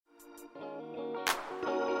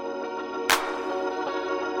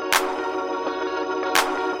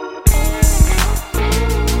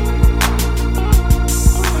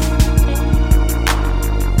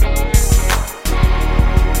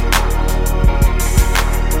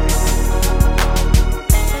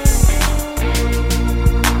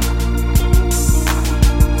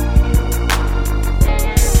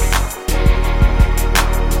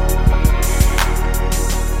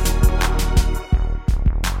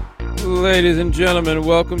Ladies and gentlemen,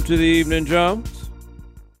 welcome to the Evening Drums.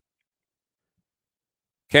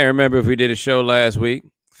 Can't remember if we did a show last week.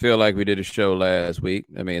 Feel like we did a show last week.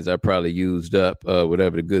 That means I probably used up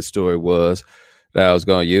whatever the good story was that I was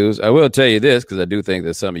going to use. I will tell you this because I do think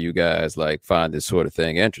that some of you guys like find this sort of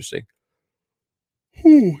thing interesting.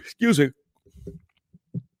 Excuse me.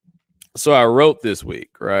 So I wrote this week,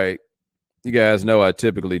 right? You guys know I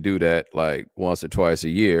typically do that like once or twice a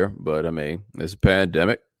year, but I mean, it's a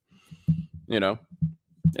pandemic. You know,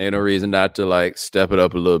 ain't no reason not to like step it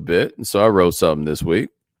up a little bit. And so I wrote something this week.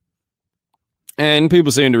 And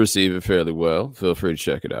people seem to receive it fairly well. Feel free to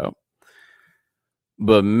check it out.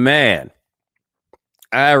 But man,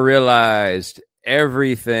 I realized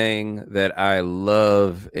everything that I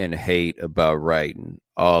love and hate about writing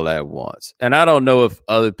all at once. And I don't know if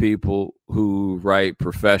other people who write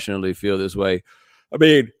professionally feel this way. I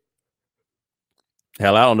mean,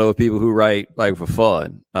 hell, I don't know if people who write like for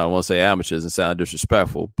fun, I don't want to say amateurs and sound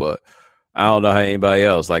disrespectful, but I don't know how anybody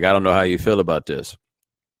else, like, I don't know how you feel about this.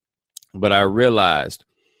 But I realized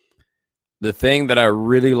the thing that I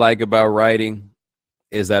really like about writing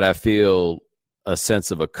is that I feel a sense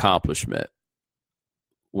of accomplishment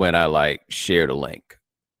when I like share the link.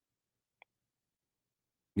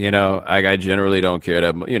 You know, I generally don't care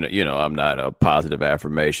that much. You know, I'm not a positive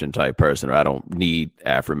affirmation type person, or I don't need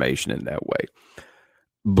affirmation in that way.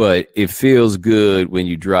 But it feels good when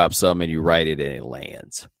you drop something and you write it and it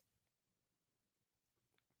lands.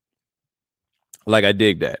 Like, I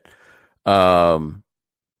dig that. I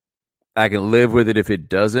can live with it if it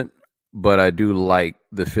doesn't, but I do like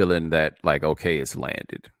the feeling that like, okay, it's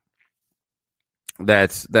landed.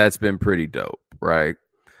 That's been pretty dope, right?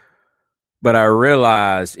 But I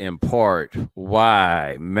realized in part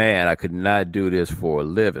why, man, I could not do this for a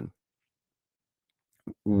living.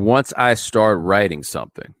 Once I start writing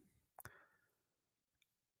something,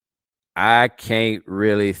 I can't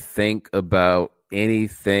really think about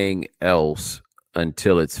anything else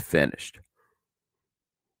until it's finished.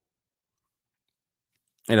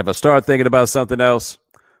 And if I start thinking about something else,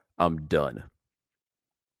 I'm done.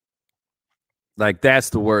 Like, that's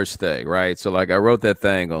the worst thing, right? So, like, I wrote that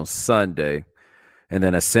thing on Sunday, and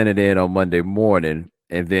then I sent it in on Monday morning,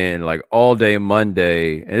 and then, like, all day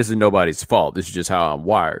Monday, and this is nobody's fault. This is just how I'm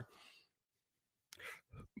wired.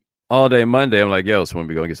 All day Monday, I'm like, yo, so when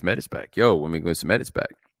we going to get some edits back? Yo, when we going to get some edits back?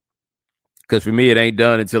 Because for me, it ain't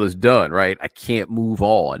done until it's done, right? I can't move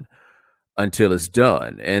on until it's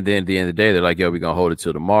done. And then at the end of the day, they're like, yo, we're going to hold it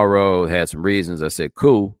till tomorrow. Had some reasons. I said,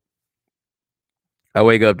 cool. I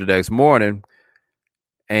wake up the next morning,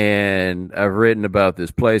 and I've written about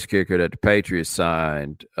this place kicker that the Patriots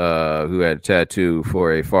signed, who had a tattoo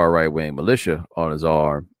for a far right wing militia on his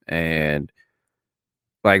arm. And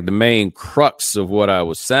like, the main crux of what I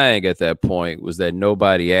was saying at that point was that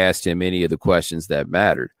nobody asked him any of the questions that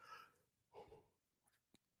mattered.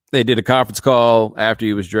 They did a conference call after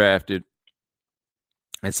he was drafted,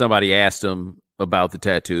 and somebody asked him about the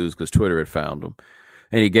tattoos because Twitter had found them.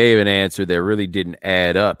 And he gave an answer that really didn't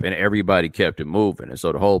add up, and everybody kept it moving. And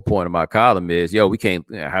so the whole point of my column is, yo, we can't,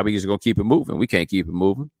 how are we just going to keep it moving? We can't keep it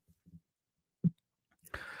moving.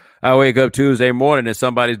 I wake up Tuesday morning and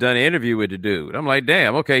somebody's done an interview with the dude. I'm like,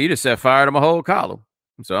 damn, okay, you just set fire to my whole column.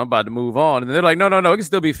 So I'm about to move on. And they're like, no, it can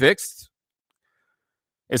still be fixed.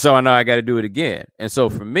 And so I know I got to do it again. And so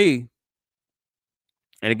for me,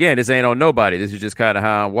 and again, this ain't on nobody. This is just kind of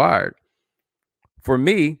how I'm wired. For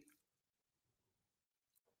me,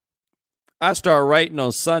 I start writing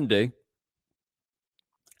on Sunday.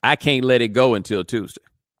 I can't let it go until Tuesday.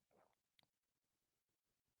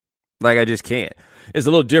 Like, I just can't. It's a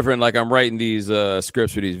little different. Like, I'm writing these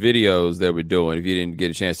scripts for these videos that we're doing. If you didn't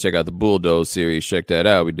get a chance to check out the Bulldoze series, check that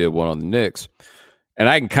out. We did one on the Knicks. And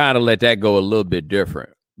I can kind of let that go a little bit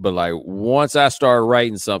different. But like, once I start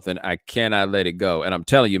writing something, I cannot let it go. And I'm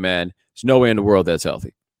telling you, man, there's no way in the world that's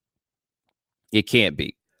healthy. It can't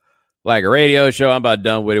be. Like a radio show, I'm about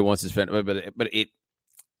done with it once it's finished. But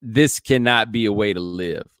this cannot be a way to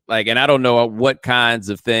live. Like, and I don't know what kinds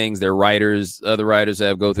of things other writers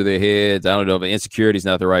have go through their heads. I don't know if insecurity is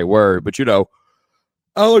not the right word, but you know,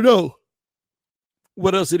 I don't know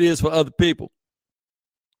what else it is for other people.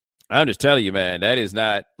 I'm just telling you, man, that is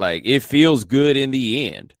not like, it feels good in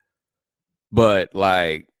the end. But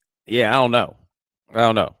like, yeah, I don't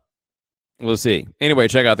know. We'll see. Anyway,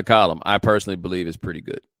 check out the column. I personally believe it's pretty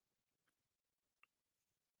good.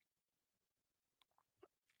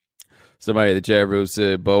 Somebody in the chat room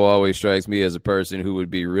said, Bo always strikes me as a person who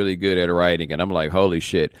would be really good at writing. And I'm like, holy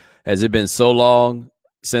shit. Has it been so long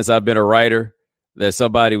since I've been a writer that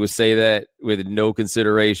somebody would say that with no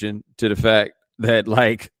consideration to the fact that,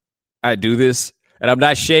 like, I do this And I'm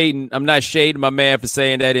not shading my man for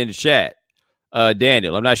saying that in the chat.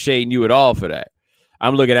 Daniel, I'm not shading you at all for that.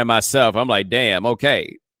 I'm looking at myself. I'm like, damn,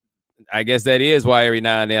 okay. I guess that is why every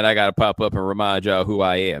now and then I got to pop up and remind y'all who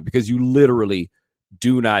I am, because you literally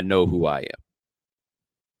do not know who I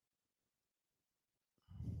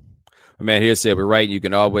am. Man, here said, we're right. You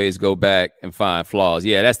can always go back and find flaws.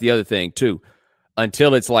 Yeah, that's the other thing, too.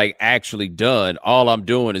 Until it's like actually done, all I'm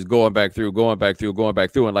doing is going back through.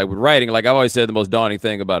 And like with writing, like I've always said, the most daunting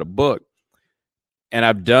thing about a book, and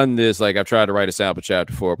I've done this, like I've tried to write a sample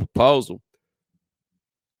chapter for a proposal.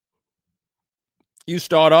 You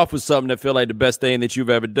start off with something that feel like the best thing that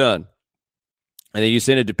you've ever done. And then you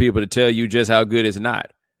send it to people to tell you just how good it's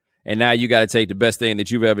not. And now you got to take the best thing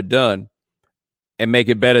that you've ever done and make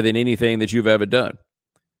it better than anything that you've ever done.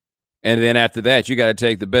 And then after that, you got to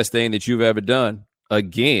take the best thing that you've ever done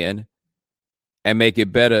again and make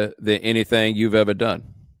it better than anything you've ever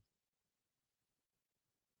done.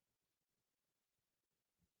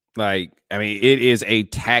 Like, I mean, it is a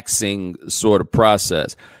taxing sort of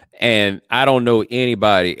process. And I don't know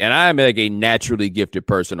anybody, and I'm like a naturally gifted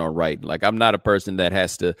person on writing. Like, I'm not a person that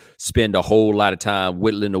has to spend a whole lot of time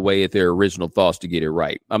whittling away at their original thoughts to get it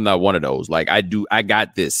right. I'm not one of those. Like, I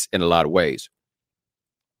got this in a lot of ways.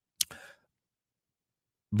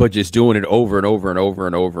 But just doing it over and over and over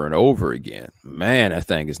and over and over again, man, I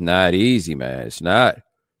think it's not easy, man. It's not.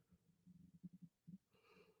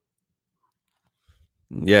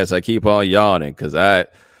 Yes, I keep on yawning because I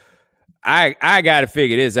got to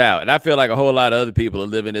figure this out. And I feel like a whole lot of other people are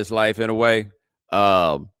living this life in a way.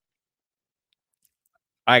 I'm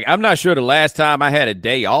not sure the last time I had a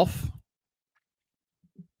day off.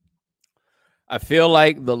 I feel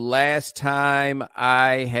like the last time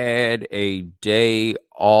I had a day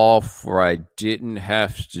off where I didn't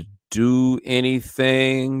have to do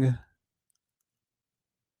anything,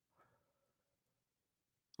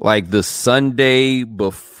 like the Sunday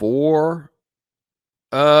before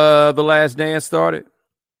The Last Dance started.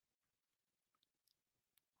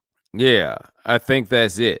 Yeah, I think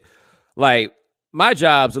that's it. Like, my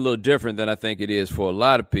job's a little different than I think it is for a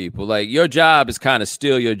lot of people. Like, your job is kind of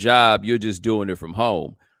still your job. You're just doing it from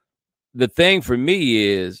home. The thing for me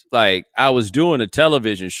is, like, I was doing a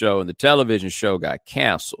television show and the television show got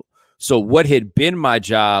canceled. So what had been my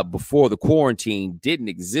job before the quarantine didn't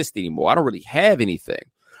exist anymore. I don't really have anything.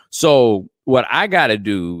 So what I got to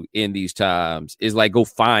do in these times is like go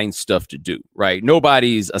find stuff to do, right?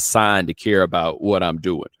 Nobody's assigned to care about what I'm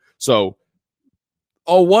doing. So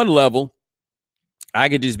on one level, I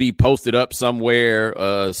could just be posted up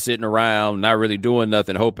somewhere, sitting around, not really doing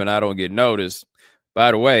nothing, hoping I don't get noticed.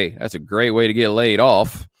 By the way, that's a great way to get laid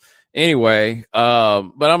off. Anyway, but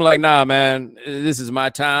I'm like, nah, man, this is my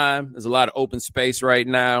time. There's a lot of open space right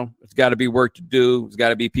now. It's got to be work to do. It's got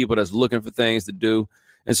to be people that's looking for things to do.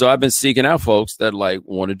 And so I've been seeking out folks that like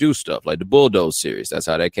want to do stuff like the Bulldoze series. That's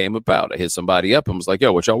how that came about. I hit somebody up and was like,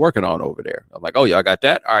 yo, what y'all working on over there? I'm like, oh, y'all got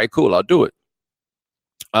that? All right, cool. I'll do it.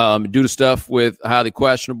 Do the stuff with Highly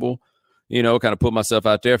Questionable, kind of put myself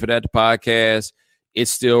out there for that, the podcast. It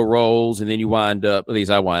still rolls. And then you wind up, at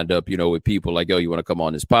least I wind up, with people like, yo, you want to come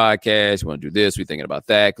on this podcast? You want to do this? We're thinking about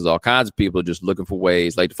that. Because all kinds of people are just looking for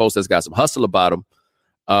ways, like the folks that's got some hustle about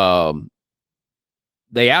them.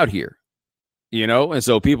 They out here, and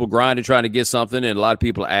so people grinding, trying to get something. And a lot of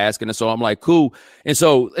people are asking. And so I'm like, cool. And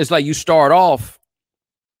so it's like you start off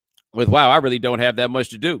with, wow, I really don't have that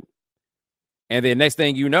much to do. And then next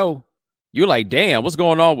thing you know, you're like, damn, what's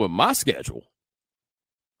going on with my schedule?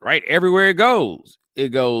 Right? Everywhere it goes,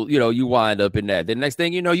 you wind up in that. The next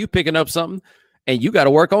thing you know, you picking up something and you got to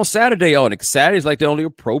work on Saturday on it. Saturday's like the only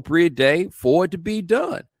appropriate day for it to be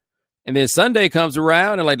done. And then Sunday comes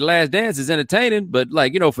around and like The Last Dance is entertaining. But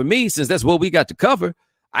like, for me, since that's what we got to cover,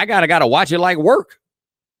 I gotta watch it like work,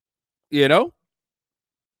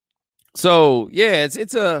 So yeah,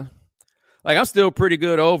 it's like, I'm still pretty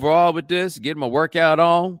good overall with this, getting my workout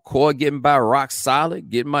on, core getting by rock solid,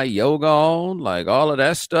 getting my yoga on, like all of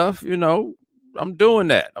that stuff, I'm doing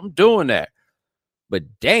that.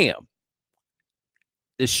 But damn,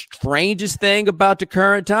 the strangest thing about the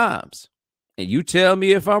current times, and you tell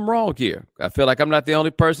me if I'm wrong here, I feel like I'm not the only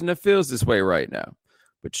person that feels this way right now,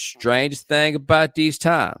 but the strangest thing about these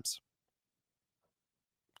times,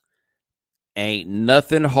 ain't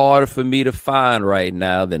nothing harder for me to find right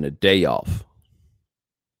now than a day off.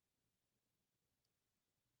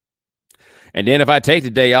 And then if I take the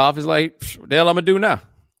day off, it's like, what the hell I'm going to do now?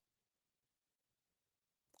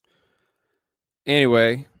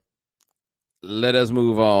 Anyway, let us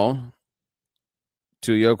move on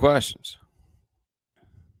to your questions.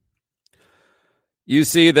 You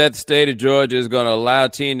see that the state of Georgia is going to allow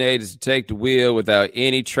teenagers to take the wheel without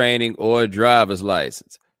any training or driver's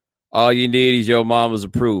license. All you need is your mama's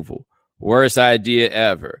approval. Worst idea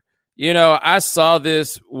ever. You know, I saw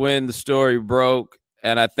this when the story broke,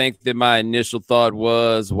 and I think that my initial thought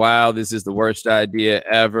was, wow, this is the worst idea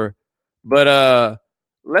ever. But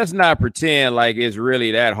let's not pretend like it's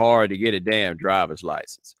really that hard to get a damn driver's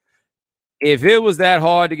license. If it was that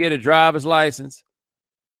hard to get a driver's license,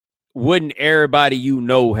 wouldn't everybody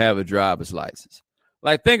have a driver's license?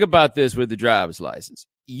 Like, think about this with the driver's license.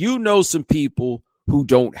 You know some people who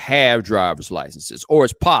don't have driver's licenses, or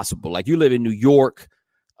it's possible. Like, you live in New York,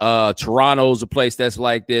 Toronto's a place that's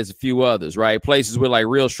like this, a few others, right? Places with like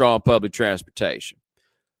real strong public transportation.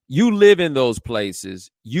 You live in those places,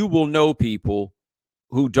 you will know people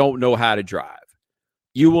who don't know how to drive.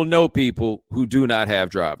 You will know people who do not have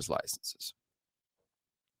driver's licenses.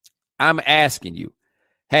 I'm asking you,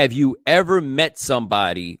 have you ever met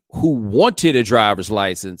somebody who wanted a driver's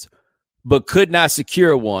license but could not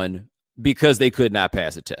secure one because they could not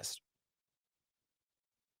pass a test?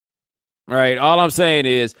 All right. All I'm saying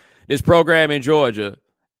is this program in Georgia,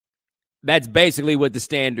 that's basically what the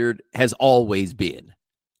standard has always been.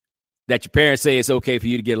 That your parents say it's okay for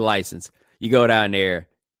you to get a license. You go down there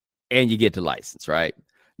and you get the license, right?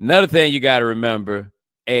 Another thing you got to remember,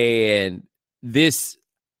 and this,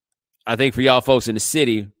 I think for y'all folks in the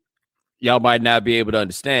city, y'all might not be able to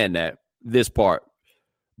understand this part.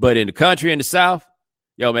 But in the country, in the South,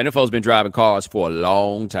 yo, man, them folks been driving cars for a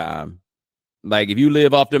long time. Like, if you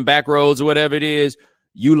live off them back roads or whatever it is,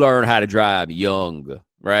 you learn how to drive young,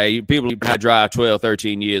 right? People how to drive 12,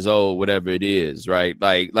 13 years old, whatever it is, right?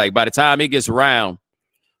 Like by the time it gets around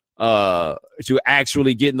to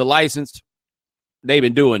actually getting the license, they've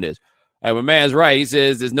been doing this. And my man's right. He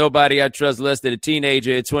says there's nobody I trust less than a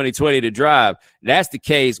teenager in 2020 to drive. That's the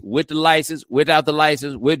case with the license, without the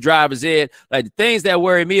license, with driver's ed. Like, the things that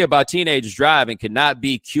worry me about teenagers driving cannot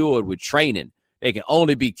be cured with training. They can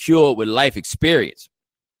only be cured with life experience,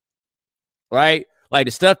 right? Like,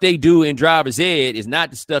 the stuff they do in driver's ed is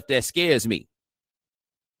not the stuff that scares me.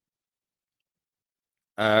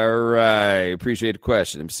 All right. Appreciate the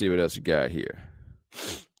question. Let me see what else we got here.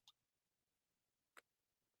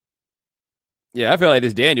 Yeah, I feel like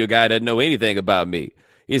this Daniel guy doesn't know anything about me.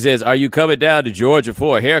 He says, are you coming down to Georgia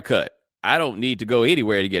for a haircut? I don't need to go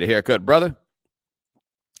anywhere to get a haircut, brother.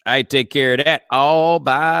 I take care of that all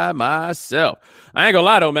by myself. I ain't gonna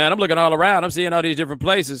lie, though, man. I'm looking all around. I'm seeing all these different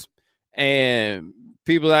places. And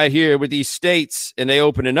people out here with these states, and they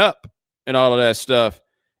opening up and all of that stuff.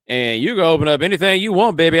 And you can open up anything you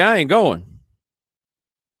want, baby. I ain't going.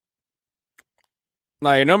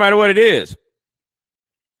 Like, no matter what it is.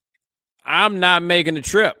 I'm not making the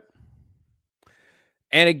trip.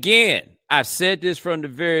 And again, I've said this from the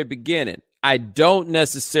very beginning. I don't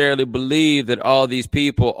necessarily believe that all these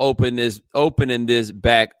people opening this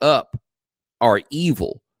back up are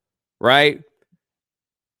evil, right?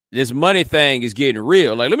 This money thing is getting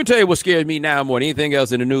real. Like, let me tell you what scares me now more than anything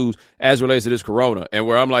else in the news as relates to this corona, and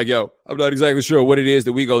where I'm like, yo, I'm not exactly sure what it is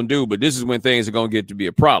that we going to do, but this is when things are going to get to be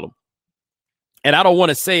a problem. And I don't want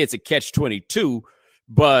to say it's a catch-22,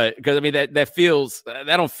 but because, I mean, that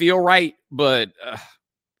don't feel right. But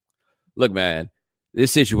look, man,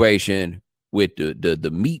 this situation with the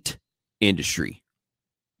meat industry,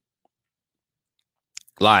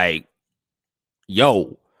 like,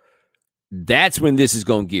 yo, that's when this is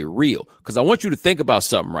going to get real. Because I want you to think about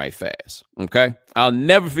something right fast. Okay. I'll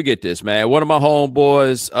never forget this, man. One of my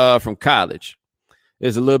homeboys from college,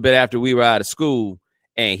 is a little bit after we were out of school,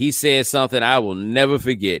 and he said something I will never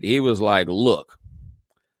forget. He was like, look,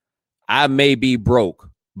 I may be broke,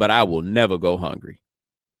 but I will never go hungry.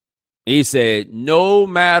 He said, no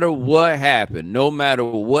matter what happened, no matter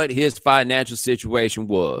what his financial situation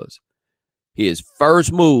was, his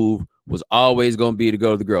first move was always going to be to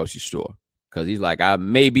go to the grocery store. Because he's like, I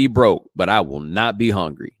may be broke, but I will not be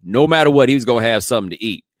hungry. No matter what, he's going to have something to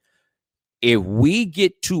eat. If we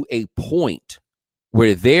get to a point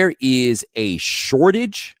where there is a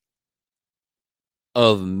shortage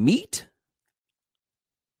of meat,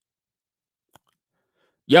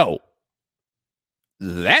 yo,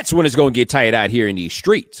 that's when it's going to get tight out here in these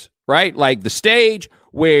streets, right? Like the stage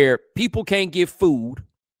where people can't get food.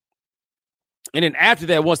 And then after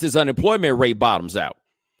that, once this unemployment rate bottoms out,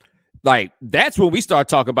 like that's when we start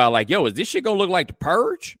talking about like, yo, is this shit going to look like the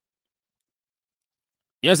purge?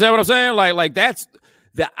 You understand what I'm saying? Like that's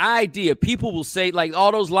the idea. People will say like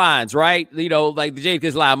all those lines, right? You know, like the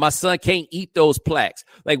Jadakiss line, my son can't eat those plaques.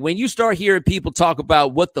 Like when you start hearing people talk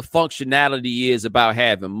about what the functionality is about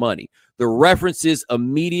having money, the references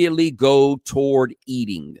immediately go toward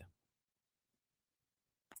eating.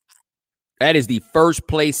 That is the first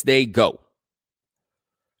place they go.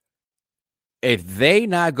 If they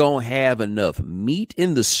not going to have enough meat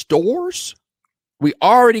in the stores, we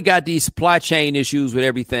already got these supply chain issues with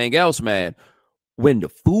everything else, man. When the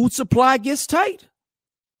food supply gets tight,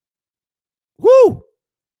 whoo!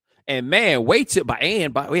 And man, wait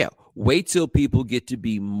till people get to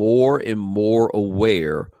be more and more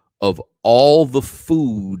aware of all the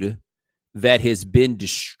food that has been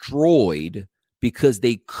destroyed because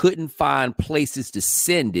they couldn't find places to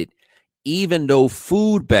send it, even though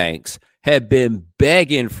food banks have been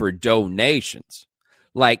begging for donations.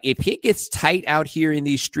 Like, if it gets tight out here in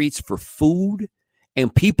these streets for food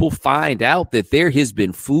and people find out that there has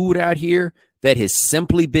been food out here that has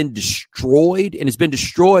simply been destroyed, and it's been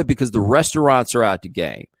destroyed because the restaurants are out the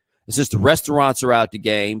game. It's just the restaurants are out the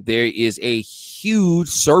game. There is a huge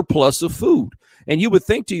surplus of food. And you would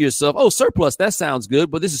think to yourself, oh, surplus, that sounds good,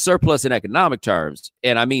 but this is surplus in economic terms.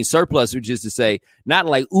 And I mean surplus, which is to say, not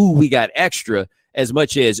like, ooh, we got extra, as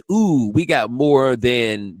much as, ooh, we got more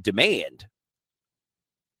than demand.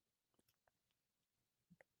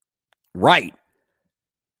 Right.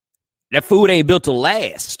 That food ain't built to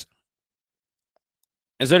last.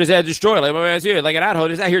 And so they had destroyed. Like my man's here, like an Idaho,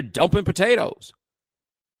 just out here dumping potatoes.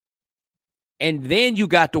 And then you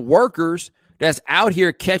got the workers that's out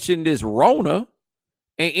here catching this Rona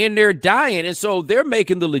and in there dying. And so they're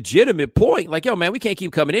making the legitimate point. Like, yo, man, we can't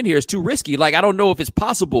keep coming in here. It's too risky. Like, I don't know if it's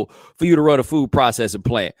possible for you to run a food processing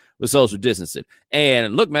plant with social distancing.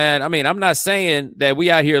 And look, man, I mean, I'm not saying that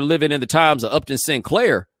we out here living in the times of Upton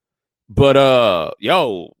Sinclair, but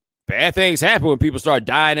yo, bad things happen when people start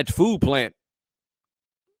dying at the food plant.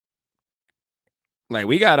 Like,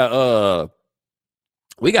 we got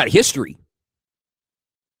history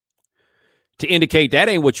to indicate that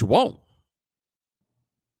ain't what you want.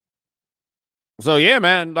 So yeah,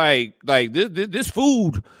 man, like this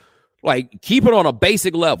food, like, keep it on a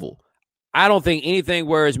basic level. I don't think anything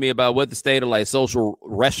worries me about what the state of like social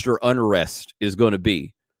rest or unrest is going to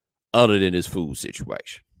be other than this food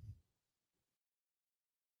situation.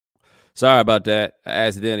 Sorry about that. I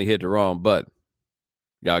accidentally hit the wrong button.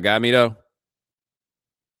 Y'all got me though?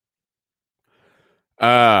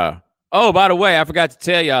 Oh, by the way, I forgot to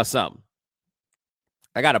tell y'all something.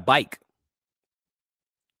 I got a bike.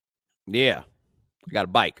 Yeah, I got a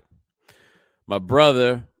bike. My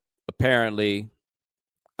brother apparently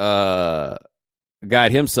got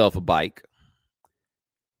himself a bike,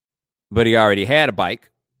 but he already had a bike.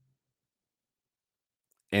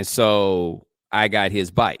 And so I got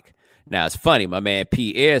his bike. Now, it's funny. My man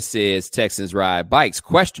Pierre says Texans ride bikes, ?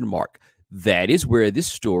 That is where this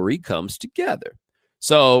story comes together.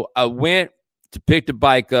 So I went to pick the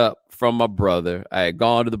bike up from my brother. I had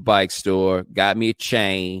gone to the bike store, got me a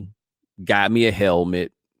chain, got me a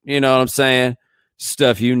helmet. You know what I'm saying?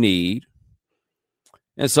 Stuff you need.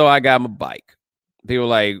 And so I got my bike. People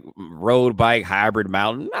like road bike, hybrid,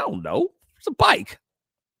 mountain. I don't know. It's a bike.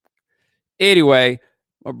 Anyway,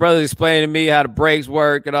 my brother's explaining to me how the brakes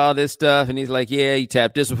work and all this stuff. And he's like, yeah, you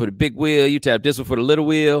tap this one for the big wheel. You tap this one for the little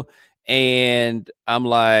wheel. And I'm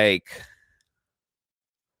like,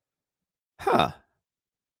 huh.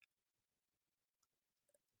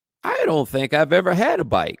 I don't think I've ever had a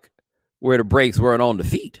bike where the brakes weren't on the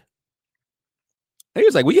feet. And he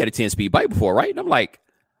was like, well, you had a 10-speed bike before, right? And I'm like,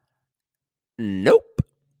 nope.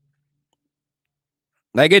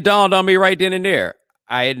 Like, it dawned on me right then and there.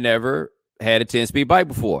 I had never had a 10-speed bike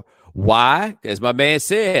before. Why? As my man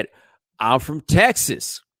said, I'm from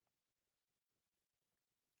Texas.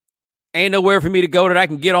 Ain't nowhere for me to go that I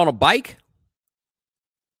can get on a bike.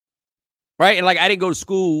 Right? And like, I didn't go to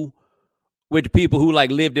school with the people who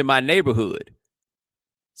like lived in my neighborhood.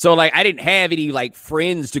 So like, I didn't have any like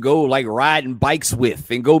friends to go like riding bikes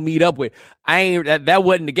with and go meet up with. That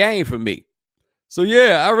wasn't the game for me. So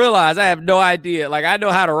yeah, I realized I have no idea. Like, I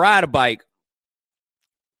know how to ride a bike.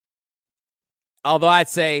 Although I'd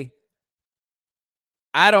say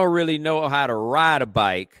I don't really know how to ride a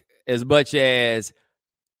bike as much as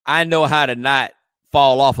I know how to not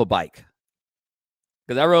fall off a bike.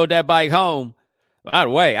 Because I rode that bike home. By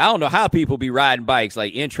the way, I don't know how people be riding bikes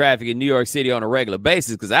like in traffic in New York City on a regular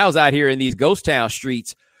basis, because I was out here in these ghost town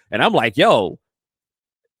streets and I'm like, yo,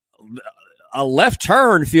 a left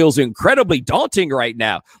turn feels incredibly daunting right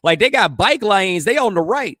now. Like, they got bike lanes, they on the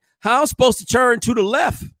right. How am I supposed to turn to the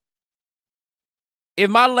left if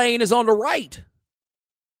my lane is on the right?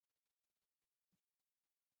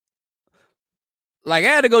 Like, I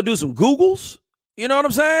had to go do some Googles. You know what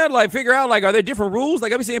I'm saying? Like, figure out, like, are there different rules?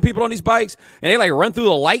 Like, I be seeing people on these bikes and they like run through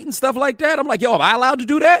the light and stuff like that. I'm like, yo, am I allowed to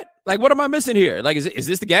do that? Like, what am I missing here? Like, is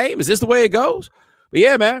this the game? Is this the way it goes? But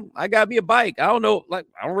yeah, man, I got me a bike. I don't know, like,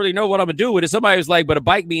 I don't really know what I'm gonna do with it. Somebody was like, but a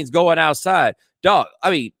bike means going outside. Dog,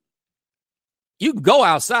 I mean, you can go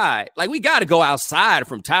outside. Like, we got to go outside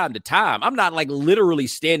from time to time. I'm not like literally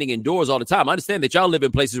standing indoors all the time. I understand that y'all live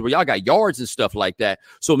in places where y'all got yards and stuff like that.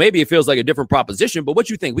 So maybe it feels like a different proposition. But what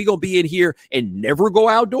you think? We going to be in here and never go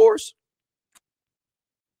outdoors?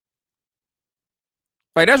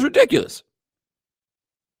 Like, that's ridiculous.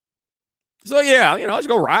 So, yeah, I'll just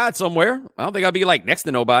go ride somewhere. I don't think I'll be like next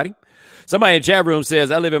to nobody. Somebody in the chat room says,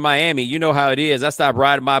 I live in Miami. You know how it is. I stop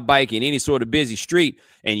riding my bike in any sort of busy street.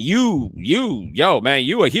 And you, man,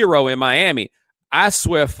 you a hero in Miami. I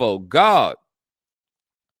swear for God.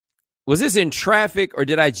 Was this in traffic or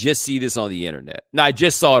did I just see this on the internet? No, I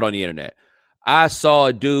just saw it on the internet. I saw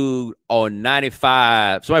a dude on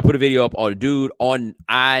 95. Somebody put a video up on a dude on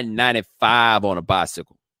I-95 on a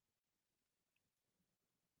bicycle.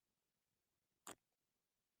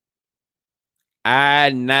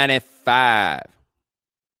 I-95.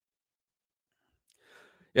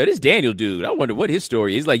 Yo, this Daniel dude, I wonder what his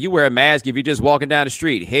story is. He's like, you wear a mask if you're just walking down the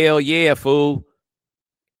street. Hell yeah, fool.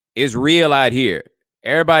 It's real out here.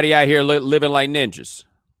 Everybody out here living like ninjas.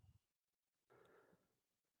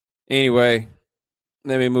 Anyway,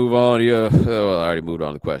 let me move on. I already moved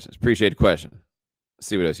on to the questions. Appreciate the question. Let's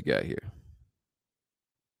see what else you got here.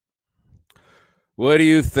 What do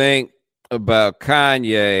you think about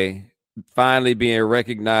Kanye finally being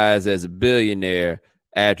recognized as a billionaire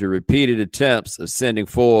after repeated attempts of sending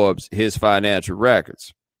Forbes his financial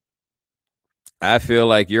records? I feel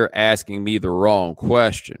like you're asking me the wrong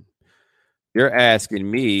question. You're asking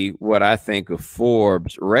me what I think of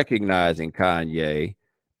Forbes recognizing Kanye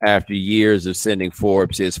after years of sending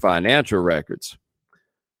Forbes his financial records.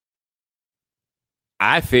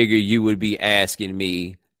 I figure you would be asking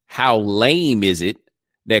me, how lame is it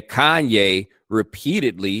that Kanye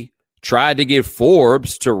repeatedly tried to get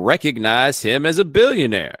Forbes to recognize him as a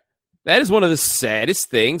billionaire? That is one of the saddest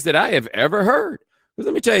things that I have ever heard. Because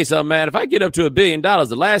let me tell you something, man. If I get up to $1 billion,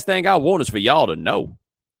 the last thing I want is for y'all to know.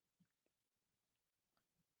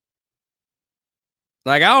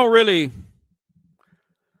 Like, I don't really.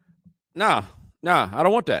 Nah, I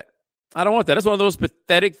don't want that. I don't want that. That's one of those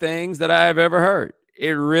pathetic things that I have ever heard. It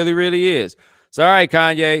really, really is. So, all right,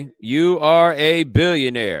 Kanye, you are a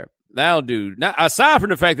billionaire. Now, dude, now, aside from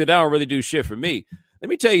the fact that I don't really do shit for me, let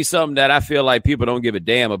me tell you something that I feel like people don't give a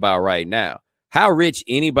damn about right now. How rich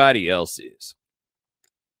anybody else is.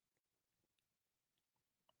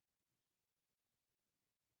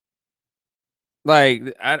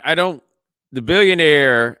 Like, I don't, the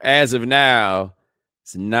billionaire as of now,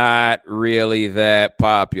 it's not really that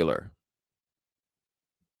popular.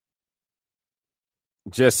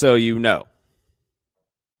 Just so you know.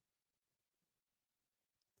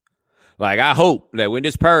 Like, I hope that when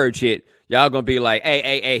this purge hit, y'all gonna be like,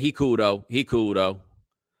 hey, he cool though. He cool though.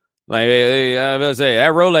 Like, I was gonna say,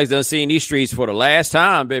 that Rolex done seen these streets for the last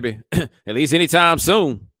time, baby. At least anytime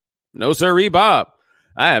soon. No, sir, Bob.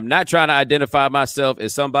 I am not trying to identify myself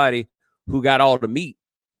as somebody who got all the meat.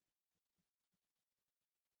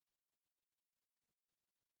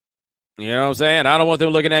 You know what I'm saying? I don't want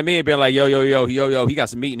them looking at me and being like, yo, he got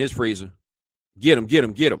some meat in his freezer. Get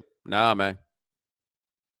him. Nah, man.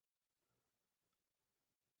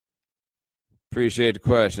 Appreciate the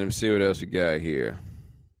question. Let me see what else we got here.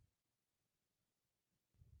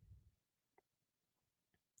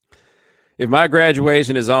 If my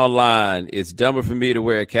graduation is online, it's dumber for me to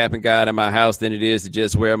wear a cap and gown in my house than it is to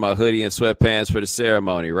just wear my hoodie and sweatpants for the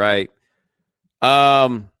ceremony, right?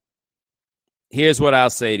 Here's what I'll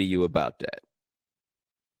say to you about that.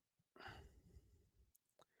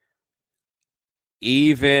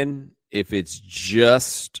 Even if it's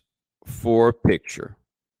just for a picture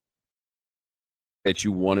that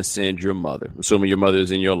you want to send your mother, assuming your mother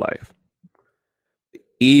is in your life,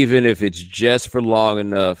 even if it's just for long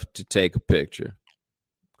enough to take a picture,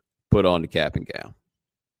 put on the cap and gown.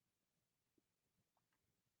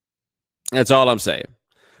 That's all I'm saying.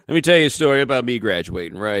 Let me tell you a story about me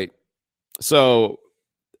graduating, right? So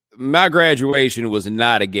my graduation was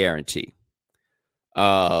not a guarantee.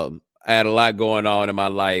 I had a lot going on in my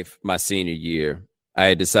life my senior year. I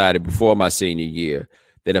had decided before my senior year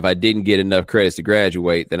that if I didn't get enough credits to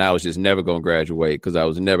graduate, then I was just never going to graduate because I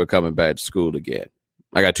was never coming back to school again.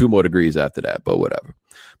 I got 2 more degrees after that, but whatever.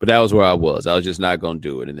 But that was where I was. I was just not going to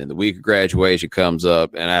do it. And then the week of graduation comes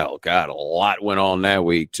up, and oh God, a lot went on that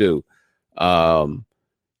week too. And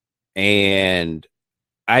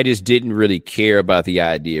I just didn't really care about the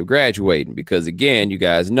idea of graduating because, again, you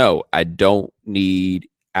guys know I don't need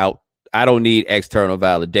external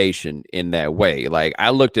validation in that way. Like, I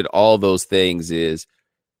looked at all those things as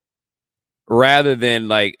rather than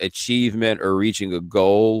like achievement or reaching a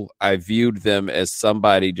goal, I viewed them as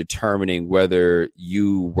somebody determining whether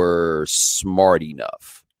you were smart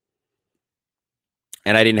enough.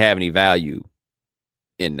 And I didn't have any value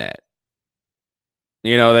in that.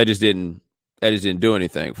 That just didn't do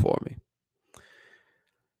anything for me.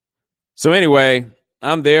 So anyway,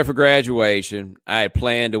 I'm there for graduation. I had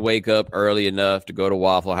planned to wake up early enough to go to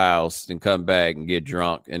Waffle House and come back and get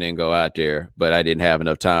drunk and then go out there. But I didn't have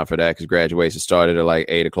enough time for that because graduation started at like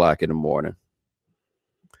 8 o'clock in the morning.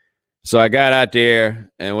 So I got out there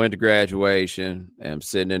and went to graduation. And I'm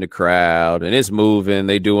sitting in the crowd and it's moving.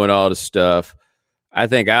 They doing all the stuff. I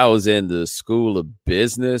think I was in the School of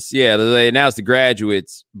Business. Yeah, they announced the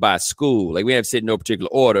graduates by school. Like we have to sit in no particular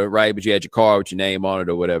order, right? But you had your card with your name on it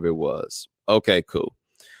or whatever it was. Okay, cool.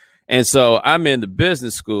 And so I'm in the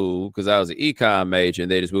business school because I was an econ major and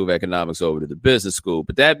they just moved economics over to the business school.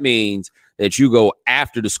 But that means that you go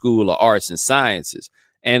after the School of Arts and Sciences.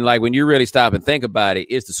 And like when you really stop and think about it,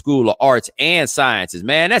 it's the School of Arts and Sciences.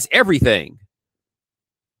 Man, that's everything.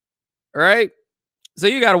 All right. So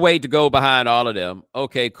you got to wait to go behind all of them.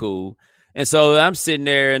 Okay, cool. And so I'm sitting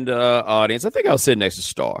there in the audience. I think I was sitting next to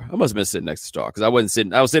Star. I must have been sitting next to Star because I was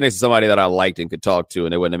sitting next to somebody that I liked and could talk to.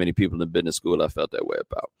 And there wasn't that many people in the business school I felt that way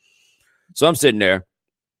about. So I'm sitting there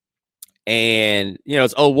and,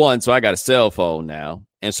 it's 01. So I got a cell phone now.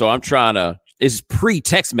 And so I'm it's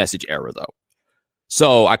pre-text message era though.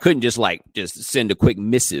 So I couldn't just send a quick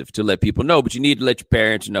missive to let people know, but you need to let your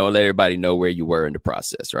parents know, let everybody know where you were in the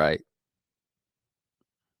process, right?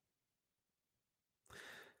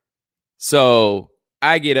 So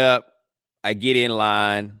I get up, I get in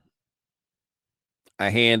line, I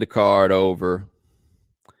hand the card over,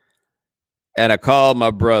 and I called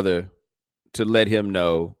my brother to let him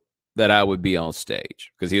know that I would be on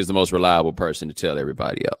stage because he was the most reliable person to tell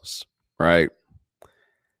everybody else, right?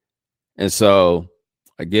 And so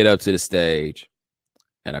I get up to the stage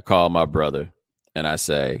and I call my brother and I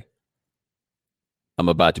say, I'm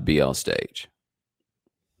about to be on stage.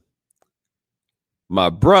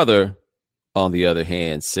 My brother, on the other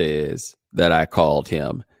hand, says that I called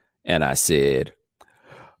him and I said,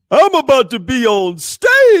 I'm about to be on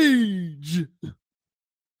stage.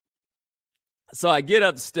 So I get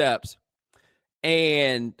up the steps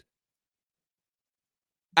and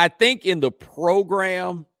I think in the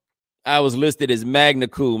program, I was listed as magna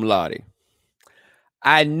cum laude.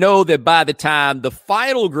 I know that by the time the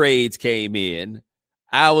final grades came in,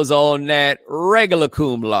 I was on that regular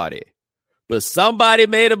cum laude. But somebody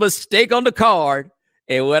made a mistake on the card.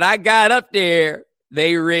 And when I got up there,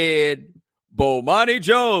 they read Bomani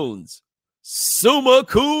Jones, summa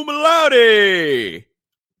cum laude.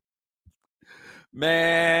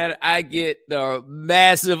 Man, I get the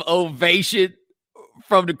massive ovation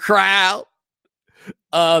from the crowd.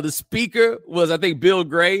 The speaker was, I think, Bill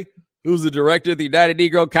Gray, who's the director of the United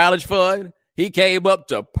Negro College Fund. He came up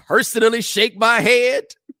to personally shake my hand.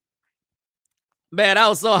 Man, I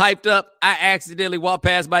was so hyped up, I accidentally walked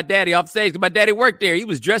past my daddy off stage because my daddy worked there. He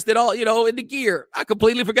was dressed in all, in the gear. I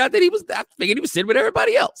completely forgot that I figured he was sitting with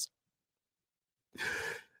everybody else.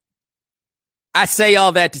 I say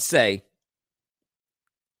all that to say,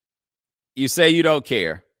 you say you don't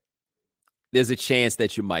care. There's a chance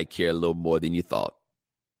that you might care a little more than you thought.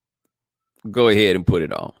 Go ahead and put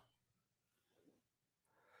it on.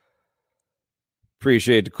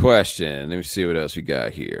 Appreciate the question. Let me see what else we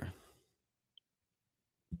got here.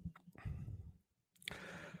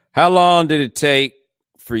 How long did it take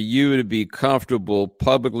for you to be comfortable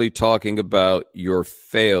publicly talking about your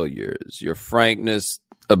failures? Your frankness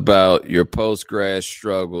about your post-grad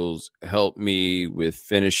struggles helped me with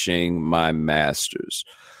finishing my master's.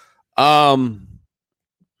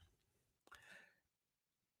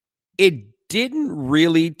 It didn't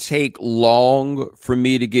really take long for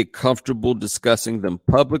me to get comfortable discussing them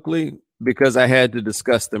publicly because I had to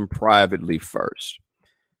discuss them privately first.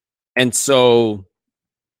 And so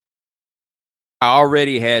I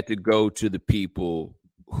already had to go to the people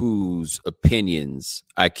whose opinions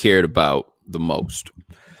I cared about the most.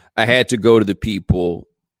 I had to go to the people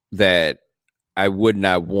that I would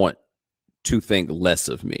not want to think less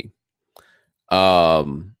of me.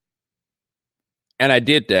 And I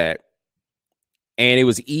did that. And it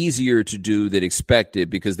was easier to do than expected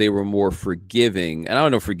because they were more forgiving. And I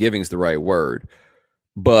don't know if forgiving is the right word,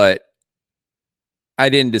 but I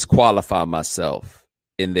didn't disqualify myself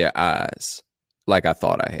in their eyes like I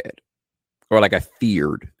thought I had, or like I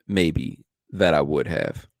feared maybe that I would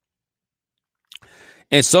have.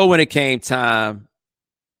 And so when it came time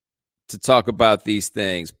to talk about these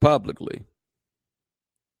things publicly,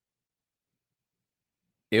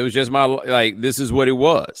 It was just this is what it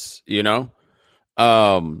was,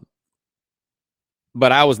 Um,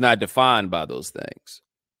 but I was not defined by those things.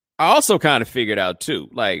 I also kind of figured out too,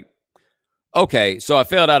 okay, so I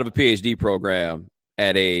failed out of a PhD program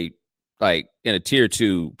at in a tier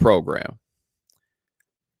 2 program.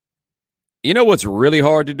 You know what's really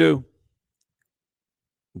hard to do?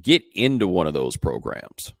 Get into one of those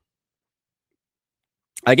programs.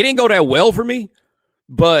 It didn't go that well for me,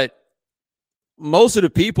 but most of the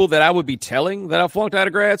people that I would be telling that I flunked out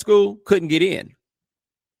of grad school couldn't get in.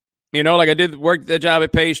 I did work that job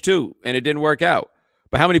at Page 2 and it didn't work out.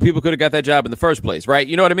 But how many people could have got that job in the first place, right?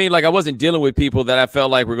 You know what I mean? I wasn't dealing with people that I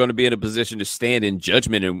felt like were going to be in a position to stand in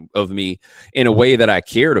judgment of me in a way that I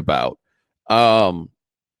cared about.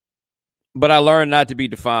 But I learned not to be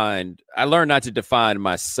defined. I learned not to define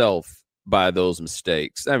myself by those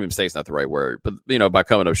mistakes. I mean, mistake's not the right word, but, by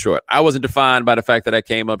coming up short. I wasn't defined by the fact that I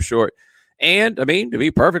came up short. And, to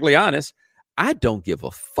be perfectly honest, I don't give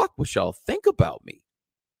a fuck what y'all think about me.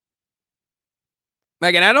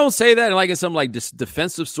 And I don't say that in some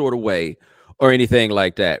defensive sort of way or anything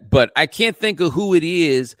like that. But I can't think of who it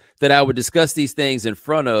is that I would discuss these things in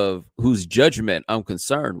front of whose judgment I'm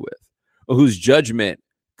concerned with or whose judgment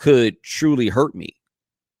could truly hurt me.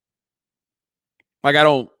 I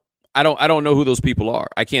don't know who those people are.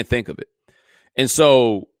 I can't think of it. And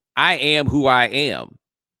so I am who I am.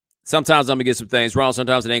 Sometimes I'm gonna get some things wrong.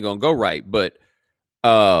 Sometimes it ain't gonna go right. But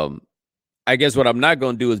I guess what I'm not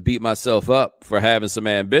going to do is beat myself up for having some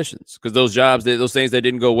ambitions, because those things that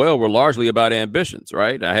didn't go well were largely about ambitions,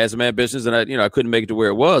 right? I had some ambitions and I couldn't make it to where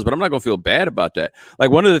it was, but I'm not going to feel bad about that.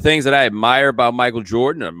 One of the things that I admire about Michael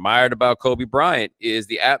Jordan, admired about Kobe Bryant, is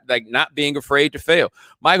not being afraid to fail.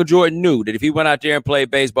 Michael Jordan knew that if he went out there and played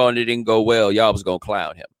baseball and it didn't go well, y'all was going to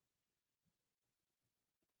clown him.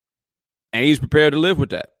 And he's prepared to live with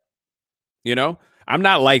that. I'm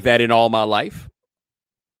not like that in all my life.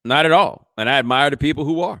 Not at all. And I admire the people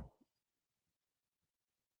who are.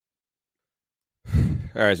 All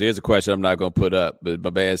right, so here's a question I'm not going to put up, but my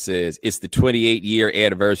man says, it's the 28-year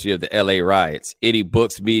anniversary of the LA riots. Any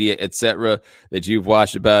books, media, etc. that you've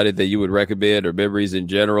watched about it that you would recommend, or memories in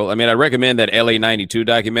general? I recommend that LA 92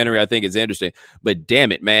 documentary. I think it's interesting. But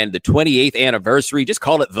damn it, man, the 28th anniversary, just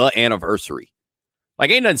call it the anniversary.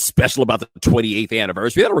 Ain't nothing special about the 28th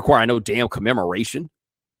anniversary. That'll require no damn commemoration.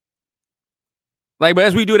 But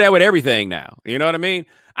as we do that with everything now, you know what I mean?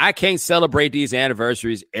 I can't celebrate these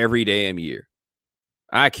anniversaries every damn year.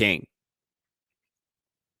 I can't.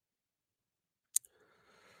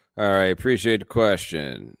 All right. Appreciate the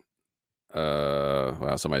question.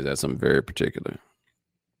 Wow, somebody's asked something very particular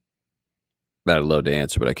that I'd love to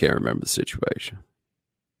answer, but I can't remember the situation.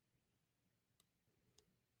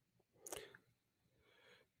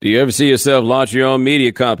 Do you ever see yourself launch your own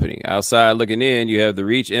media company? Outside looking in, you have the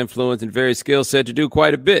reach, influence, and very skill set to do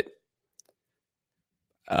quite a bit.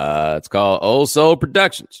 It's called Old Soul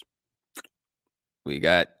Productions. We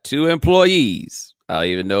got 2 employees. I don't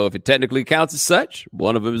even know if it technically counts as such.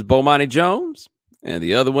 One of them is Bomani Jones, and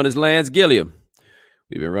the other one is Lance Gilliam.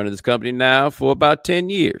 We've been running this company now for about 10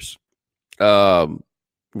 years.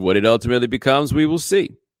 What it ultimately becomes, we will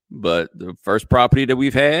see. But the first property that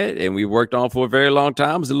we've had and we worked on for a very long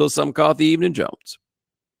time is a little something called The Evening Jones.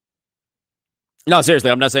 No,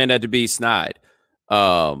 seriously, I'm not saying that to be snide.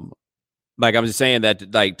 I'm just saying that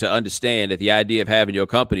to understand that the idea of having your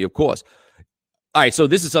company, of course. All right, so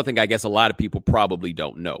this is something I guess a lot of people probably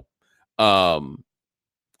don't know.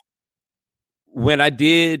 When I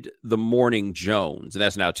did The Morning Jones, and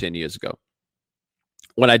that's now 10 years ago,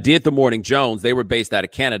 when I did The Morning Jones, they were based out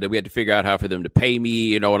of Canada. We had to figure out how for them to pay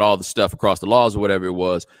me, and all the stuff across the laws or whatever it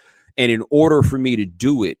was. And in order for me to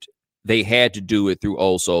do it, they had to do it through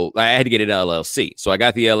Old Soul. I had to get an LLC. So I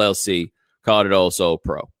got the LLC, called it Old Soul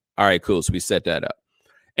Pro. All right, cool. So we set that up.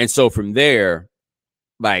 And so from there,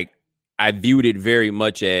 I viewed it very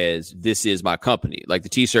much as this is my company. The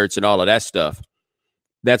t-shirts and all of that stuff,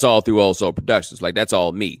 that's all through Old Soul Productions. That's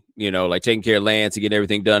all me, taking care of Lance and getting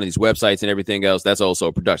everything done, and these websites and everything else. That's Old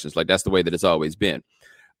Soul Productions. That's the way that it's always been.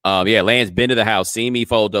 Lance been to the house, seen me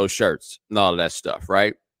fold those shirts and all of that stuff,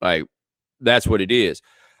 right? That's what it is.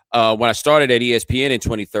 When I started at ESPN in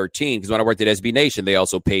 2013, because when I worked at SB Nation, they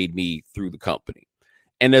also paid me through the company.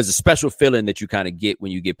 And there's a special feeling that you kind of get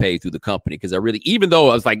when you get paid through the company, because I really, even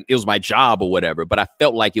though I was it was my job or whatever, but I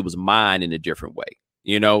felt like it was mine in a different way.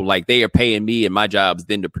 They are paying me and my job is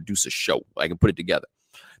then to produce a show. I can put it together.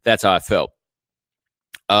 That's how I felt.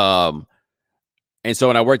 And so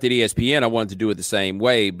when I worked at ESPN, I wanted to do it the same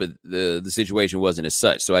way, but the situation wasn't as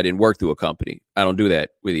such. So I didn't work through a company. I don't do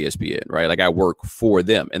that with ESPN, right? I work for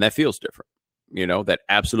them, and that feels different. That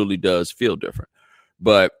absolutely does feel different.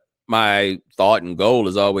 But my thought and goal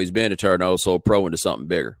has always been to turn Old Soul Pro into something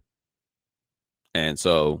bigger. And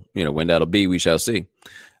so, when that'll be, we shall see.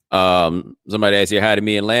 Somebody asked you, how did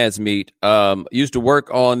me and Lance meet? Used to work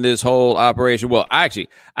on this whole operation. Well, actually,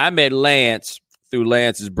 I met Lance through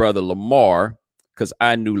Lance's brother Lamar, because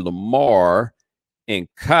I knew Lamar in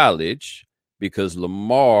college, because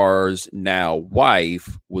Lamar's now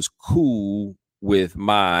wife was cool with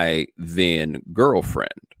my then girlfriend.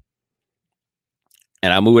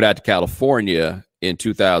 And I moved out to California in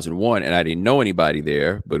 2001, and I didn't know anybody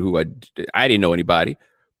there, but I didn't know anybody,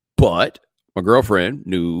 but my girlfriend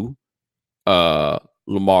knew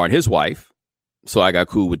Lamar and his wife. So I got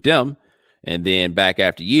cool with them. And then back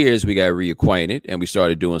after years, we got reacquainted and we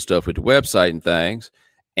started doing stuff with the website and things.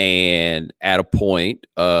 And at a point,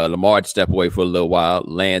 Lamar had stepped away for a little while.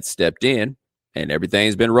 Lance stepped in, and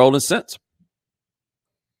everything's been rolling since.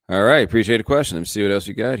 All right. Appreciate the question. Let me see what else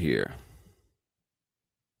we got here.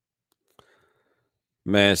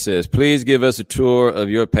 Man says, please give us a tour of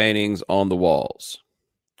your paintings on the walls.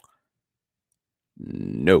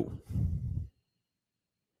 No.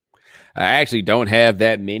 I actually don't have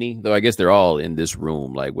that many, though I guess they're all in this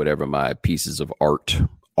room, like whatever my pieces of art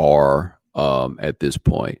are at this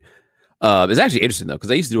point. It's actually interesting, though,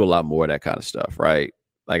 because I used to do a lot more of that kind of stuff, right?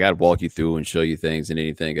 Like I'd walk you through and show you things and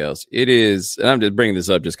anything else. It is, and I'm just bringing this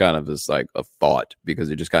up just kind of as like a thought, because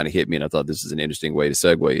it just kind of hit me and I thought this is an interesting way to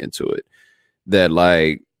segue into it. That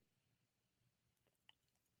like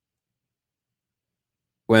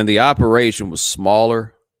when the operation was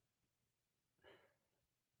smaller,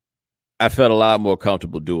 I felt a lot more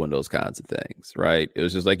comfortable doing those kinds of things, right? It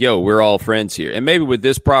was just like, yo, we're all friends here. And maybe with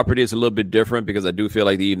this property, it's a little bit different because I do feel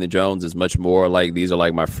like the Evening Jones is much more like these are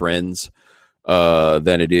like my friends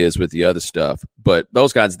than it is with the other stuff. But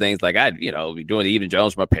those kinds of things, like I'd, be doing the Evening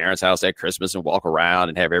Jones from my parents' house at Christmas and walk around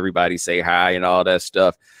and have everybody say hi and all that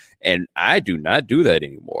stuff. And I do not do that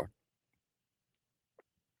anymore.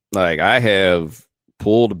 Like I have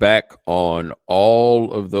pulled back on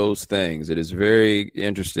all of those things. It is very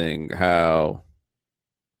interesting how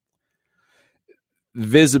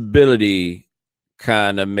visibility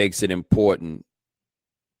kind of makes it important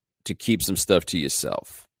to keep some stuff to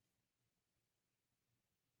yourself.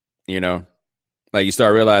 Like you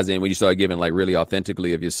start realizing when you start giving like really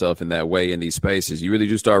authentically of yourself in that way in these spaces, you really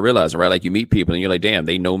do start realizing, right? Like you meet people and you're like, damn,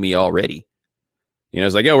 they know me already.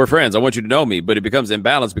 It's like, yo, we're friends. I want you to know me, but it becomes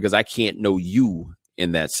imbalanced because I can't know you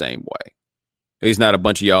in that same way. At least not a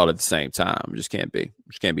bunch of y'all at the same time. It just can't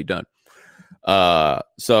be done.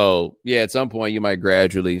 So yeah, at some point you might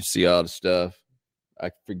gradually see all the stuff.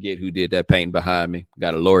 I forget who did that painting behind me.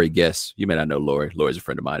 Got a Lori Guess. You may not know Lori. Lori's a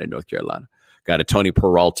friend of mine in North Carolina. Got a Tony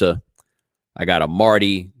Peralta. I got a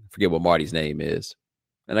Marty. Forget what Marty's name is.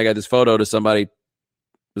 And I got this photo that somebody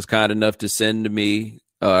was kind enough to send to me.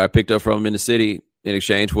 I picked up from him in the city in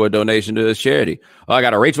exchange for a donation to his charity. Oh, I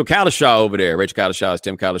got a Rachel Kalishaw over there. Rachel Kalishaw is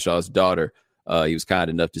Tim Kalishaw's daughter. He was kind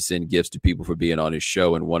enough to send gifts to people for being on his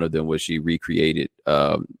show. And one of them was she recreated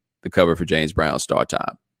the cover for James Brown's Star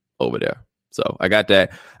Time over there. So I got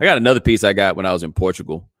that. I got another piece I got when I was in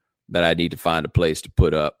Portugal that I need to find a place to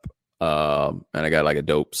put up. And I got like a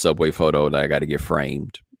dope subway photo that I got to get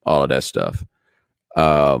framed, all of that stuff.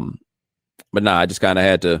 But nah, I just kind of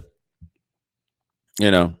had to,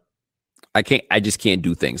 I just can't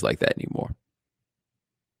do things like that anymore.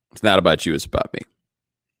 It's not about you. It's about me.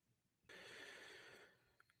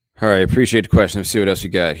 All right. Appreciate the question. Let's see what else you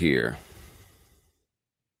got here.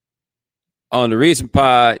 On the recent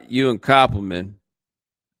pod, you and Koppelman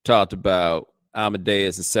talked about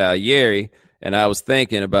Amadeus and Salieri. And I was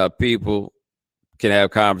thinking about people can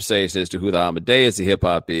have conversations as to who the Amadeus of hip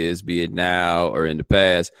hop is, be it now or in the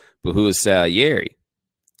past, but who is Salieri?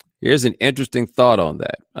 Here's an interesting thought on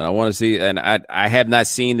that. And I want to see, and I have not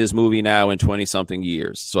seen this movie now in 20 something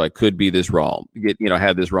years. So I could be this wrong,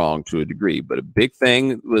 have this wrong to a degree. But a big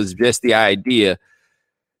thing was just the idea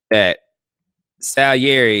that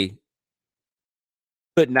Salieri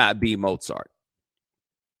could not be Mozart.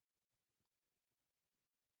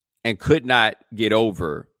 And could not get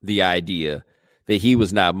over the idea that he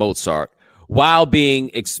was not Mozart while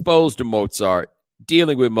being exposed to Mozart,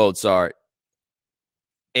 dealing with Mozart,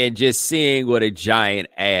 and just seeing what a giant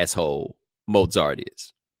asshole Mozart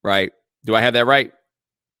is, right? Do I have that right?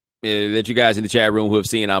 That you guys in the chat room who have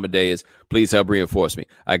seen Amadeus, please help reinforce me.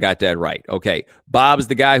 I got that right. Okay. Bob is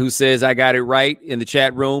the guy who says I got it right in the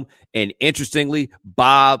chat room. And interestingly,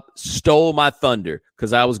 Bob stole my thunder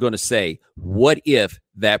because I was going to say, what if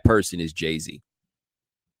that person is Jay-Z?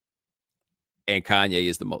 And Kanye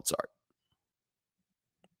is the Mozart.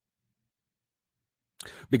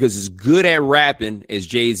 Because as good at rapping as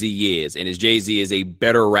Jay-Z is, and as Jay-Z is a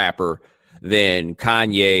better rapper than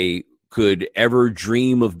Kanye could ever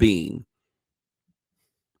dream of being,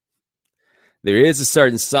 there is a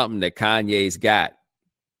certain something that Kanye's got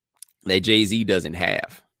that Jay-Z doesn't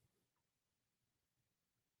have.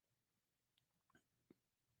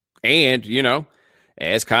 And, you know,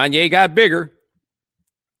 as Kanye got bigger,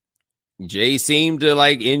 Jay seemed to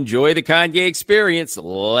like enjoy the Kanye experience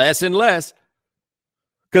less and less.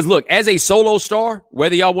 Because look, as a solo star,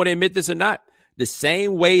 whether y'all want to admit this or not, the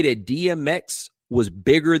same way that DMX was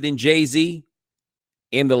bigger than Jay-Z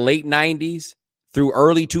in the late 90s through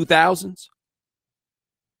early 2000s,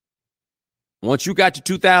 once you got to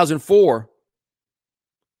 2004,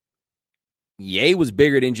 Ye was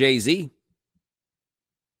bigger than Jay-Z.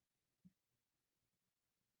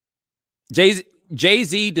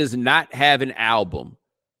 Jay-Z does not have an album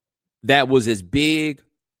that was as big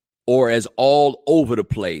or as all over the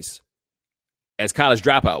place as College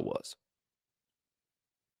Dropout was.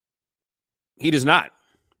 He does not.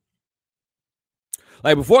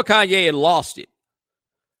 Like before Kanye had lost it,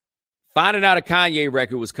 finding out a Kanye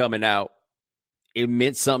record was coming out, it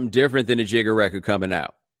meant something different than a Jigga record coming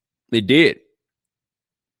out. It did.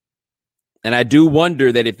 And I do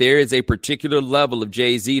wonder that if there is a particular level of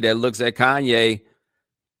Jay-Z that looks at Kanye,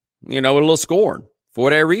 you know, with a little scorn for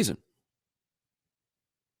that reason.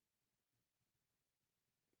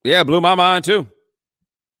 Yeah, blew my mind too.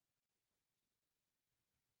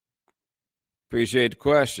 Appreciate the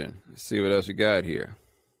question. Let's see what else we got here.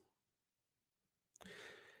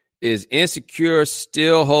 Is Insecure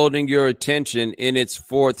still holding your attention in its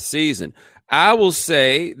fourth season? I will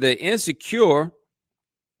say that Insecure,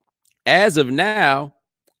 as of now,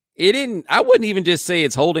 I wouldn't even just say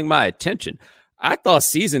it's holding my attention. I thought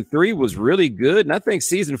season 3 was really good, and I think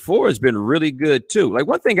season 4 has been really good too. Like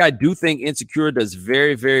one thing I do think Insecure does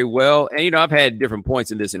very, very well, and you know, I've had different points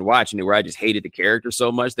in this and watching it where I just hated the character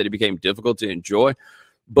so much that it became difficult to enjoy.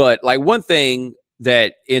 But like one thing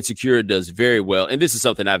that Insecure does very well, and this is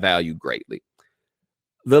something I value greatly,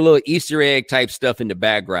 the little Easter egg type stuff in the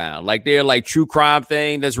background, like their like true crime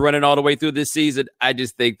thing that's running all the way through this season. I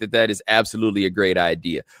just think that is absolutely a great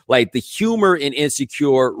idea. Like the humor in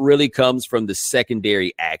Insecure really comes from the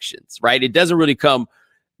secondary actions, right? It doesn't really come.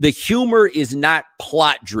 The humor is not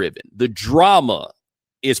plot driven. The drama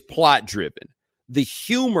is plot driven. The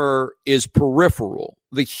humor is peripheral.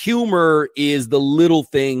 The humor is the little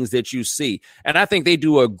things that you see. And I think they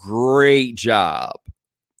do a great job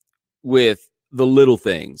with the little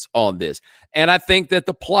things on this. And I think that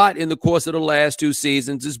the plot in the course of the last 2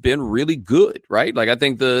 seasons has been really good, right? Like I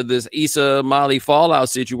think this Issa Molly fallout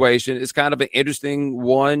situation is kind of an interesting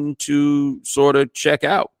one to sort of check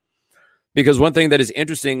out. Because one thing that is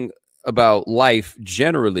interesting about life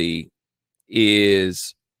generally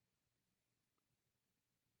is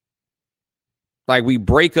like we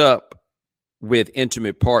break up with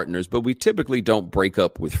intimate partners, but we typically don't break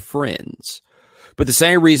up with friends. But the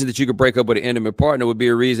same reason that you could break up with an intimate partner would be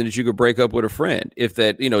a reason that you could break up with a friend. If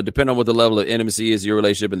that, you know, depending on what the level of intimacy is, your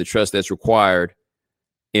relationship and the trust that's required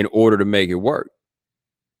in order to make it work.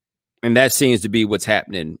 And that seems to be what's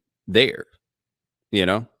happening there, you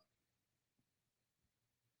know?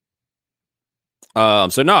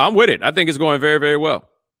 So no, I'm with it. I think it's going very, very well.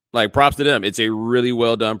 Like props to them. It's a really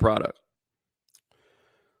well done product.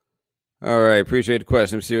 All right. Appreciate the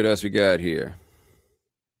question. Let's see what else we got here.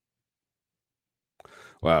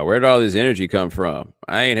 Wow, where did all this energy come from?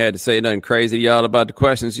 I ain't had to say nothing crazy to y'all about the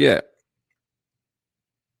questions yet.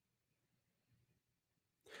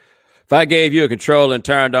 If I gave you a controller and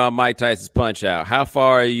turned on Mike Tyson's Punch-Out, how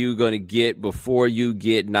far are you going to get before you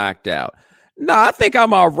get knocked out? No, I think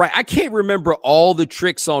I'm all right. I can't remember all the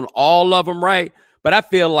tricks on all of them, right? But I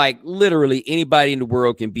feel like literally anybody in the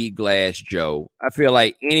world can beat Glass Joe. I feel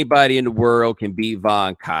like anybody in the world can beat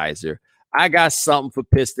Von Kaiser. I got something for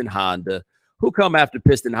Piston Honda. Who come after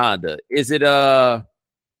Piston Honda? Is Don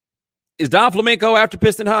Flamenco after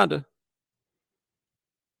Piston Honda?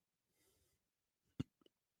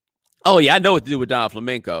 Oh, yeah, I know what to do with Don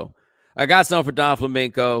Flamenco. I got something for Don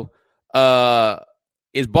Flamenco.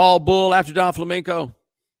 Is Ball Bull after Don Flamenco?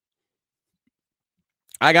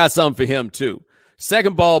 I got something for him, too.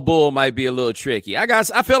 Second Ball Bull might be a little tricky. I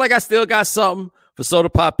feel like I still got something for Soda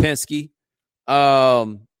Popinski.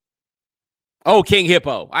 Oh, King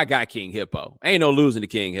Hippo. I got King Hippo. Ain't no losing to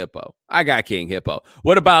King Hippo. I got King Hippo.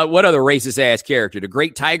 What other racist ass character? The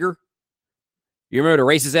Great Tiger? You remember the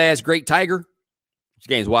racist ass Great Tiger? This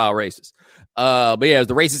game's wild racist. But yeah, it was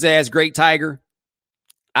the racist ass Great Tiger.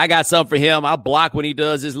 I got something for him. I'll block when he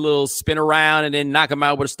does his little spin around and then knock him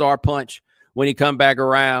out with a star punch when he come back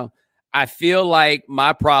around. I feel like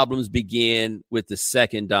my problems begin with the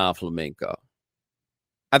second Don Flamenco.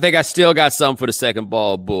 I think I still got something for the second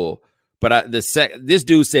Bald Bull. But this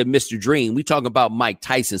dude said, Mr. Dream, we talking about Mike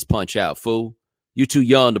Tyson's Punch Out, fool. You too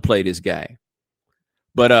young to play this game.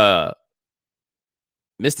 But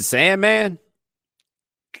Mr. Sandman,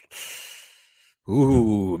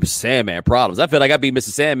 ooh, Mr. Sandman problems. I feel like I beat Mr.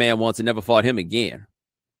 Sandman once and never fought him again.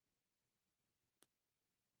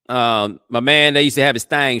 My man, they used to have his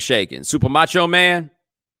thing shaking. Super Macho Man,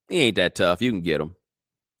 he ain't that tough. You can get him.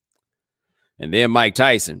 And then Mike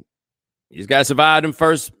Tyson. You just got to survive them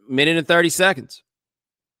first minute and 30 seconds.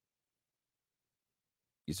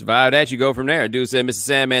 You survive that, you go from there. Dude said Mr.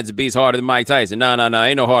 Sandman's a beast harder than Mike Tyson. No,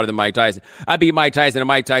 ain't no harder than Mike Tyson. I beat Mike Tyson and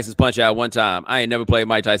Mike Tyson's Punch Out one time. I ain't never played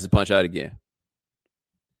Mike Tyson's Punch Out again.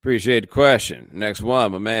 Appreciate the question. Next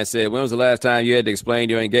one. My man said, when was the last time you had to explain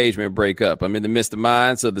your engagement breakup? I'm in the midst of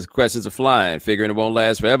mine, so the questions are flying. Figuring it won't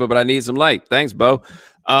last forever, but I need some light. Thanks, Bo.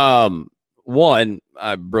 One,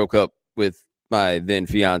 I broke up with my then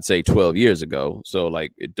fiance 12 years ago, so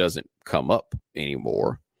like it doesn't come up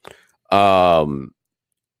anymore.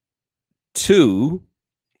 Two,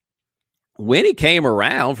 when it came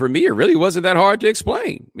around for me, it really wasn't that hard to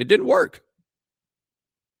explain. It didn't work.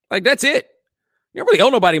 Like, that's it. You don't really owe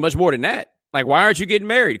nobody much more than that. Like, why aren't you getting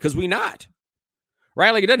married? Because we not.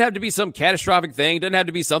 Right? Like, it doesn't have to be some catastrophic thing. It doesn't have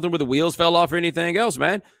to be something where the wheels fell off or anything else,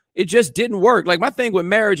 man. It just didn't work. Like, my thing with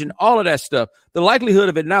marriage and all of that stuff, the likelihood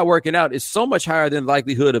of it not working out is so much higher than the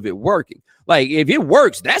likelihood of it working. Like, if it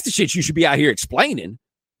works, that's the shit you should be out here explaining.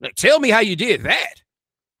 Like, tell me how you did that.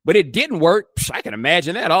 But it didn't work. I can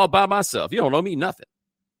imagine that all by myself. You don't owe me nothing.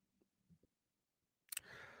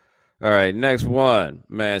 All right, next one.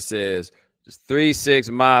 Man says, does 3-6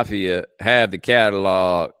 Mafia have the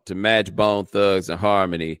catalog to match Bone Thugs and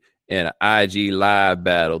Harmony in an IG live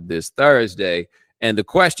battle this Thursday? And the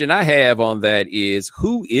question I have on that is,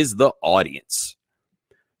 who is the audience?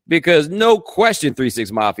 Because no question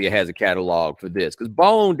 3-6 Mafia has a catalog for this, because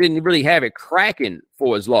Bone didn't really have it cracking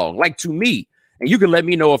for as long. Like, to me, and you can let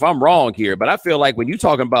me know if I'm wrong here, but I feel like when you're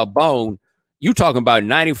talking about Bone, you're talking about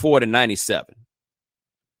 94 to 97.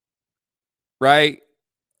 Right?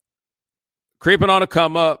 Creeping on a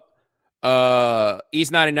Come Up,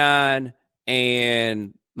 East 99,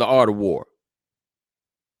 and The Art of War.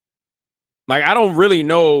 Like, I don't really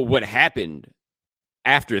know what happened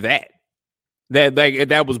after that.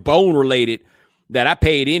 That was Bone related that I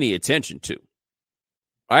paid any attention to.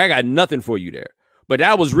 I got nothing for you there. But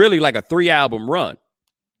that was really like a 3-album run.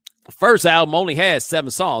 The first album only has 7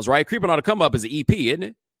 songs, right? Creeping on a Come Up is an EP, isn't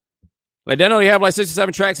it? Like, they only have like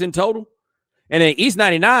 67 tracks in total. And then East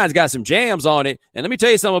 99's got some jams on it. And let me tell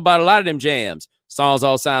you something about a lot of them jams. Songs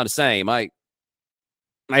all sound the same. Like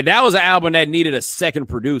that was an album that needed a second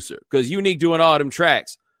producer, because Unique doing all them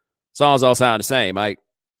tracks. Songs all sound the same. Like,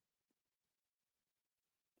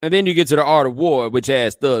 and then you get to The Art of War, which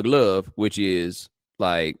has Thug Love, which is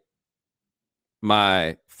like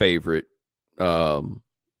my favorite Bone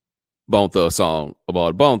Thug song of all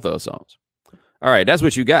the Bone Thug songs. All right, that's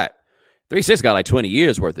what you got. 3-6 got like 20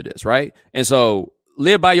 years worth of this, right? And so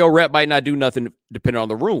Live By Your Rep might not do nothing depending on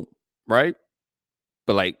the room, right?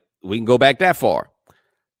 But like, we can go back that far.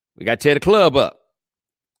 We got Tear the Club Up.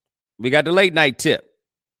 We got the Late Night Tip.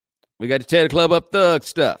 We got the Tear the Club Up Thug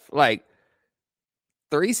stuff. Like,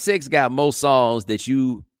 3-6 got most songs that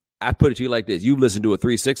I put it to you like this. You listened to a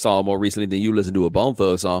 3-6 song more recently than you listened to a Bone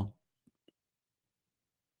Thug song.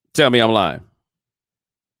 Tell me I'm lying.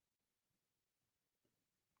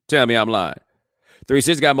 Tell me I'm lying.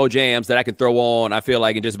 3-6 got more jams that I can throw on, I feel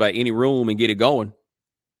like, in just about any room and get it going.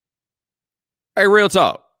 Hey, real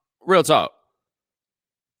talk. Real talk.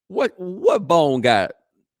 What Bone got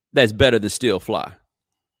that's better than Still Fly?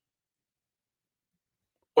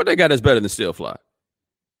 What they got that's better than Still Fly?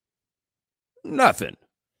 Nothing.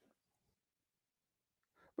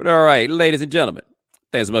 But all right, ladies and gentlemen,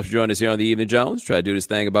 thanks so much for joining us here on The Evening Jones. Try to do this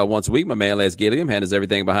thing about once a week. My man, Les Gilliam, handles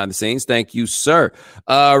everything behind the scenes. Thank you, sir.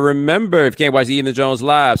 Remember, if you can't watch The Evening Jones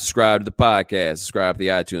live, subscribe to the podcast, subscribe to the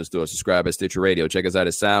iTunes Store, subscribe at Stitcher Radio. Check us out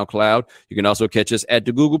at SoundCloud. You can also catch us at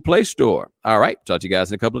the Google Play Store. All right, talk to you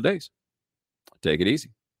guys in a couple of days. Take it easy.